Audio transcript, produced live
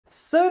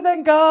So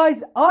then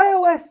guys,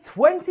 iOS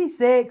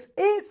 26,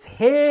 it's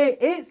here,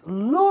 it's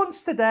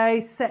launched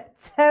today,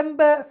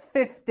 September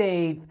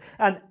 15th,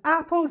 and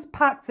Apple's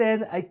packed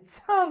in a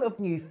ton of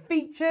new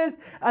features,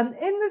 and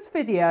in this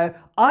video,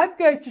 I'm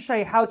going to show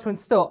you how to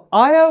install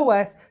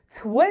iOS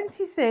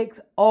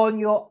 26 on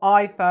your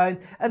iPhone,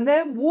 and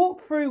then walk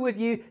through with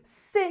you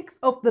 6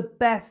 of the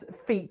best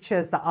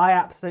features that I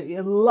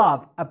absolutely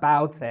love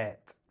about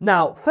it.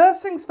 Now,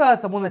 first things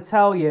first I want to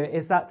tell you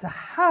is that to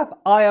have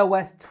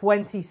iOS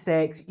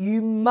 26,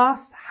 you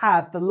must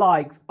have the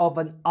likes of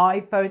an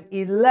iPhone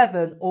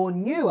 11 or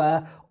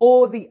newer,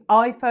 or the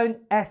iPhone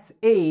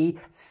SE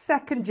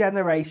 2nd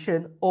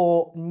generation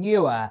or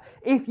newer.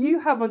 If you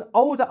have an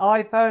older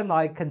iPhone,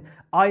 like an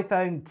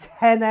iPhone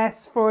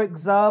XS, for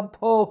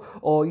example,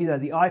 or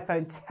the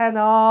iPhone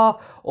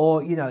XR,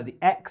 or the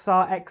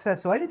XR,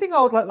 XS, or anything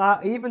old like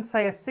that, even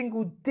say a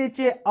single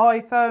digit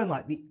iPhone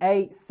like the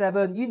 8,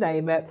 7, you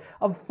name it,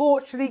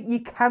 unfortunately you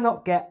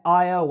cannot get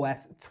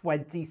iOS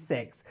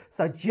 26.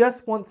 So I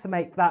just want to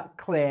make that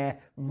clear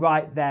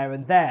right there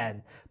and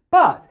then.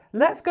 But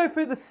let's go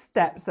through the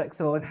steps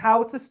on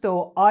how to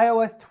install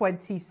iOS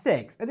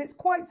 26, and it's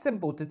quite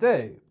simple to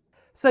do.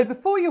 So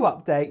before you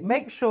update,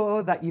 make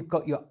sure that you've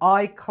got your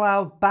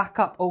iCloud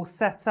backup all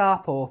set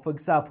up, or for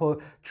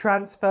example,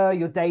 transfer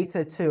your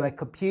data to a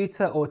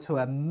computer or to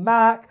a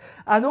Mac,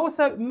 and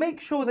also make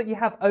sure that you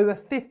have over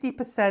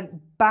 50%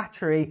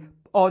 battery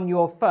on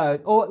your phone,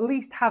 or at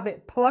least have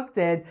it plugged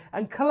in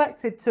and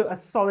connected to a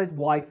solid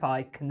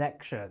Wi-Fi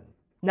connection.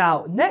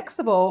 Now, next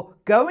of all,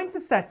 go into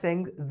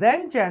settings,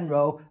 then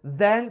general,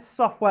 then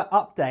software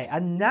update,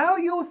 and now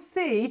you'll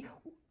see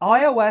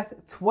iOS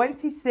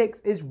 26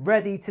 is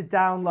ready to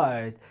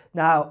download.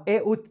 Now,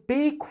 it would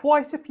be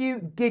quite a few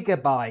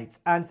gigabytes,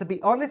 and to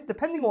be honest,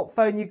 depending what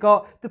phone you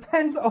got,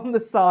 depends on the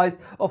size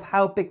of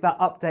how big that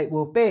update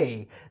will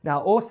be.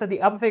 Now, also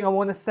the other thing I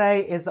want to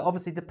say is that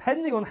obviously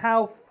depending on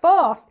how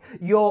fast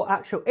your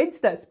actual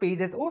internet speed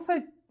is,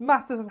 also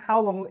matters on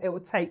how long it will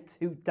take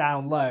to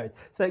download.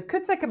 So it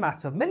could take a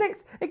matter of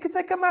minutes, it could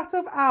take a matter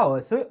of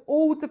hours, so it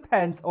all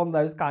depends on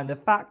those kind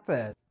of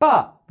factors.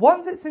 But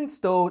once it's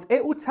installed,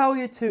 it will tell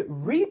you to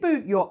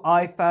reboot your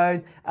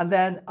iPhone, and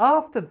then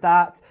after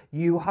that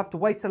you have to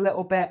wait a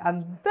little bit,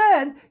 and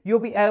then you'll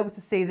be able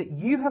to see that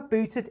you have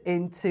booted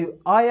into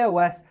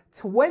iOS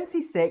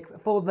 26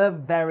 for the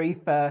very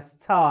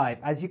first time,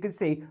 as you can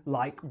see,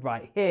 like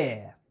right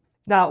here.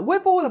 Now,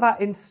 with all of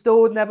that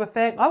installed and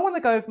everything, I want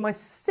to go over my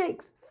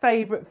 6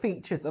 favorite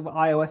features of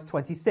iOS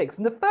 26,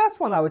 and the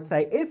first one I would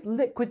say is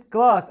liquid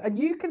glass, and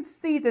you can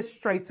see this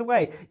straight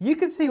away. You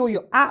can see all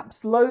your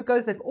apps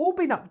logos, they've all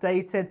been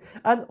updated,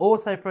 and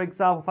also, for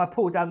example, if I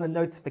pull down the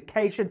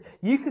notification,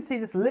 you can see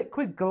this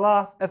liquid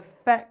glass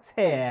effect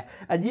here,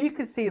 and you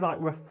can see like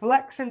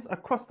reflections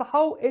across the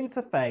whole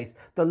interface.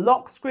 The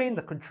lock screen,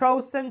 the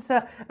control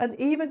center, and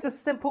even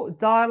just simple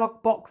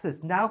dialog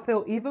boxes now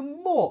feel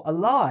even more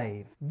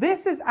alive.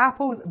 This is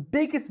Apple's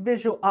biggest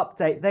visual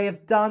update they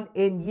have done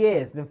in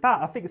years. In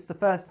fact, I think it's the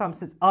first time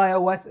since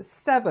iOS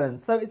 7,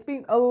 so it's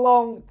been a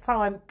long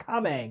time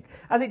coming,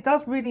 and it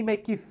does really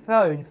make your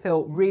phone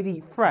feel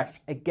really fresh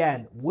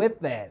again with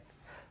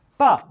this.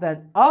 But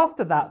then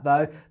after that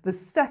though, the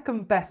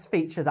second best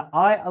feature that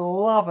I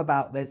love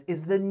about this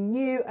is the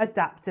new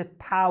adaptive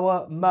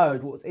power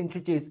mode, what's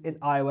introduced in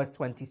iOS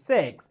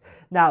 26.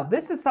 Now,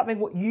 this is something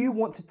what you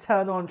want to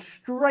turn on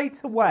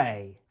straight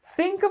away.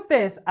 Think of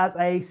this as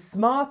a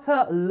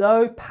smarter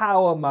low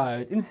power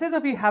mode. Instead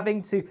of you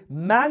having to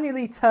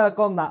manually turn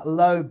on that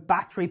low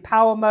battery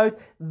power mode,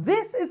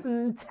 this is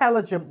an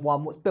intelligent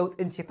one what's built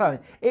into your phone.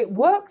 It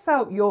works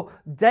out your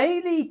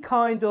daily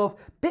kind of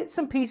bits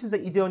and pieces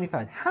that you do on your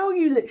phone, how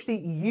you literally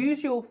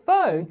use your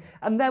phone,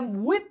 and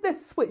then with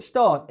this switched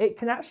on, it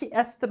can actually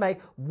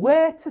estimate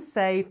where to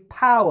save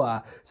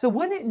power. So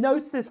when it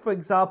notices, for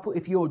example,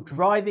 if you're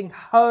driving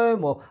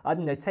home, or I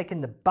don't know,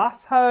 taking the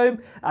bus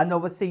home, and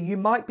obviously you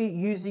might be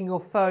using your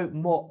phone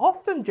more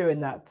often during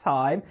that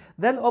time,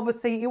 then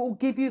obviously it will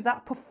give you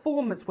that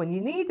performance when you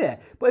need it.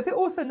 But if it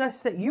also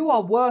notices that you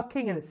are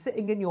working and it's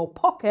sitting in your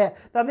pocket,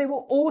 then it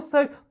will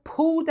also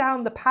pull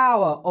down the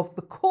power of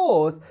the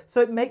cores, so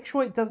it makes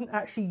sure it doesn't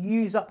actually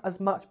use up as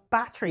much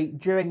battery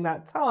during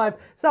that time.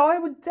 So I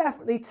would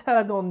definitely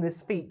turn on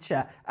this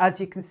feature,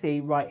 as you can see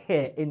right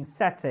here in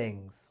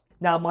settings.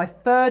 Now, my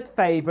third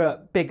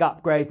favorite big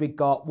upgrade we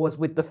got was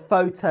with the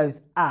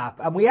Photos app,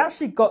 and we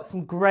actually got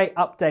some great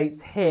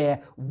updates here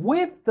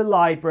with the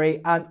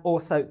library and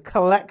also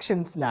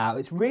collections now.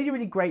 It's really,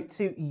 really great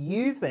to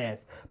use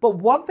this. But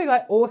one thing I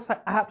also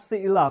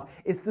absolutely love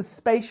is the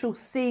spatial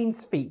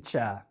scenes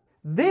feature.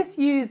 This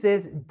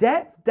uses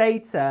depth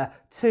data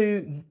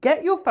to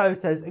get your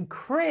photos and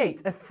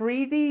create a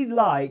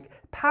 3D-like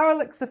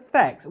parallax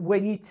effect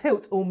when you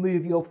tilt or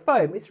move your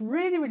phone. It's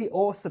really, really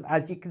awesome,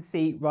 as you can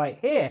see right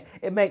here.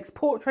 It makes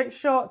portrait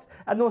shots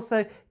and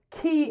also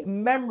key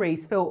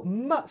memories feel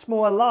much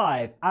more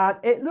alive, and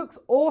it looks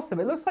awesome.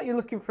 It looks like you're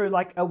looking through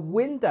like a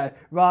window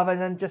rather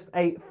than just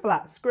a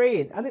flat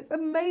screen, and it's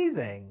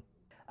amazing.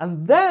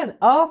 And then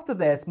after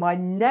this, my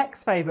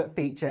next favorite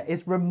feature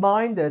is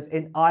reminders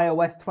in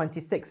iOS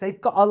 26. They've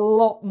got a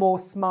lot more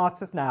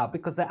smarters now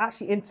because they're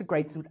actually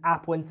integrated with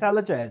Apple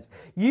Intelligence.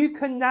 You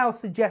can now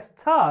suggest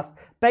tasks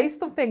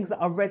based on things that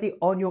are already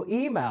on your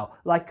email,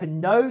 like a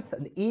note,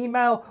 an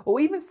email,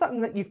 or even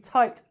something that you've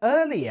typed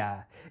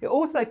earlier. It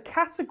also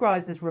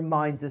categorizes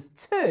reminders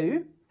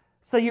too,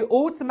 so you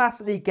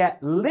automatically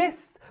get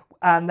lists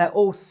and they're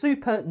all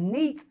super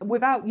neat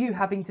without you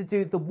having to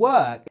do the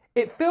work.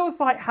 It feels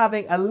like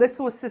having a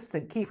little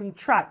assistant keeping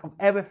track of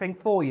everything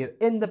for you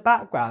in the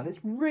background.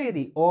 It's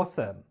really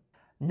awesome.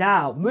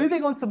 Now,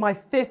 moving on to my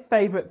fifth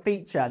favorite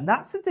feature, and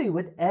that's to do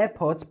with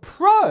AirPods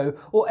Pro,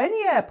 or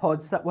any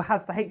AirPods that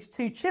has the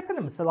H2 chip in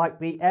them, so like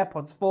the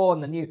AirPods 4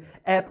 and the new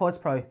AirPods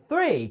Pro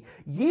 3.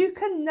 You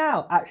can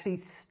now actually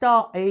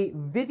start a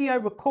video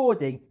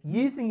recording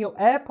using your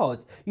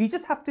AirPods. You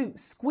just have to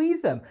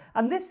squeeze them,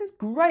 and this is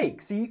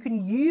great, so you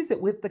can use it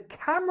with the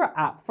camera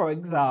app, for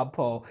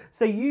example.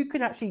 So you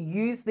can actually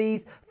use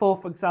these for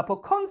example,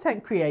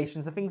 content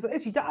creations and things like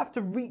this. You don't have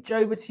to reach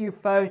over to your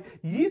phone.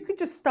 You can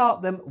just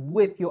start them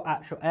with your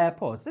actual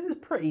AirPods. This is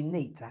pretty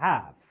neat to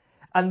have.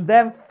 And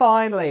then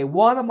finally,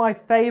 one of my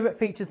favorite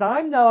features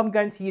I know I'm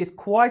going to use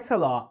quite a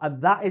lot,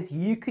 and that is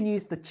you can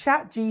use the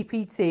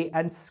ChatGPT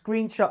and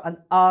screenshot and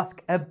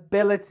ask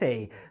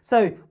ability.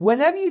 So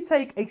whenever you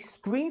take a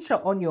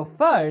screenshot on your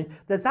phone,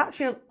 there's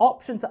actually an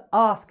option to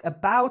ask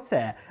about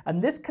it.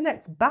 And this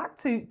connects back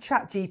to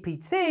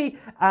ChatGPT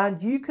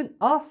and you can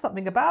ask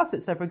something about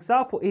it. So for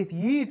example, if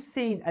you've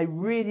seen a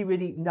really,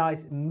 really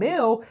nice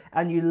meal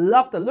and you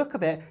love the look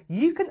of it,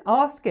 you can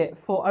ask it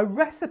for a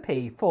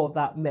recipe for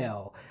that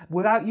meal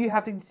without you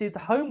having to do the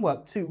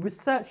homework to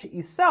research it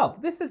yourself.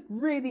 This is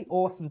really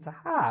awesome to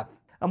have.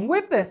 And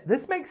with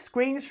this makes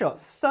screenshots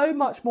so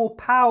much more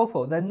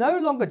powerful. They're no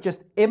longer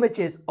just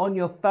images on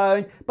your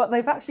phone, but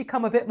they've actually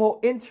come a bit more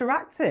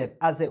interactive,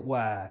 as it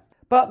were.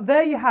 But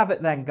there you have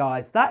it then,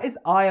 guys. That is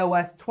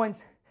iOS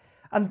 20.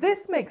 And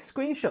this makes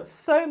screenshots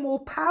so more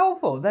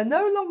powerful. They're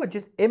no longer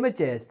just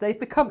images. They've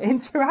become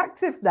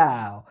interactive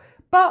now.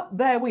 But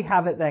there we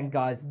have it then,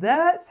 guys.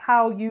 That's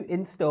how you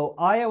install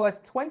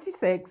iOS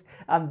 26,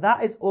 and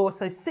that is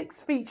also 6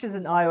 features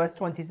in iOS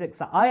 26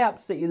 that I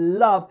absolutely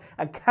love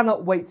and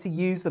cannot wait to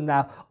use them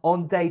now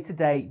on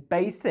day-to-day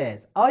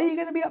basis. Are you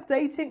going to be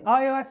updating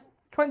iOS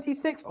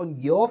 26 on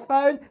your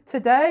phone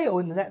today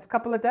or in the next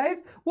couple of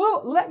days?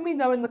 Well, let me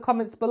know in the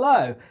comments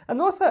below.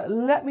 And also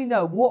let me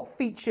know what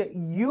feature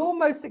you're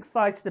most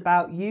excited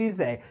about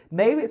using.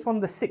 Maybe it's one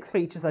of the 6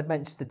 features I've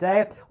mentioned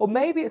today, or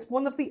maybe it's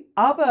one of the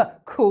other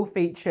cool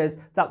features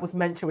that was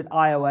mentioned with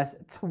iOS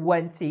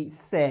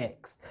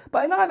 26.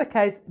 But in either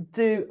case,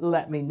 do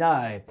let me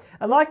know.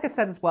 And like I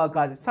said as well,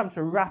 guys, it's time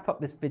to wrap up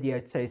this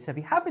video too. So if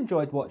you have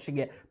enjoyed watching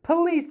it,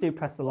 please do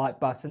press the like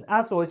button.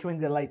 As always, you're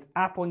in the latest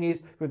Apple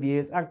news,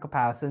 reviews and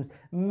comparisons.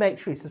 Make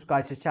sure you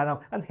subscribe to the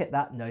channel and hit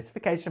that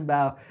notification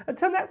bell.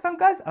 Until next time,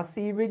 guys, I'll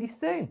see you really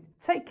soon.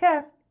 Take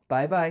care.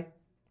 Bye bye.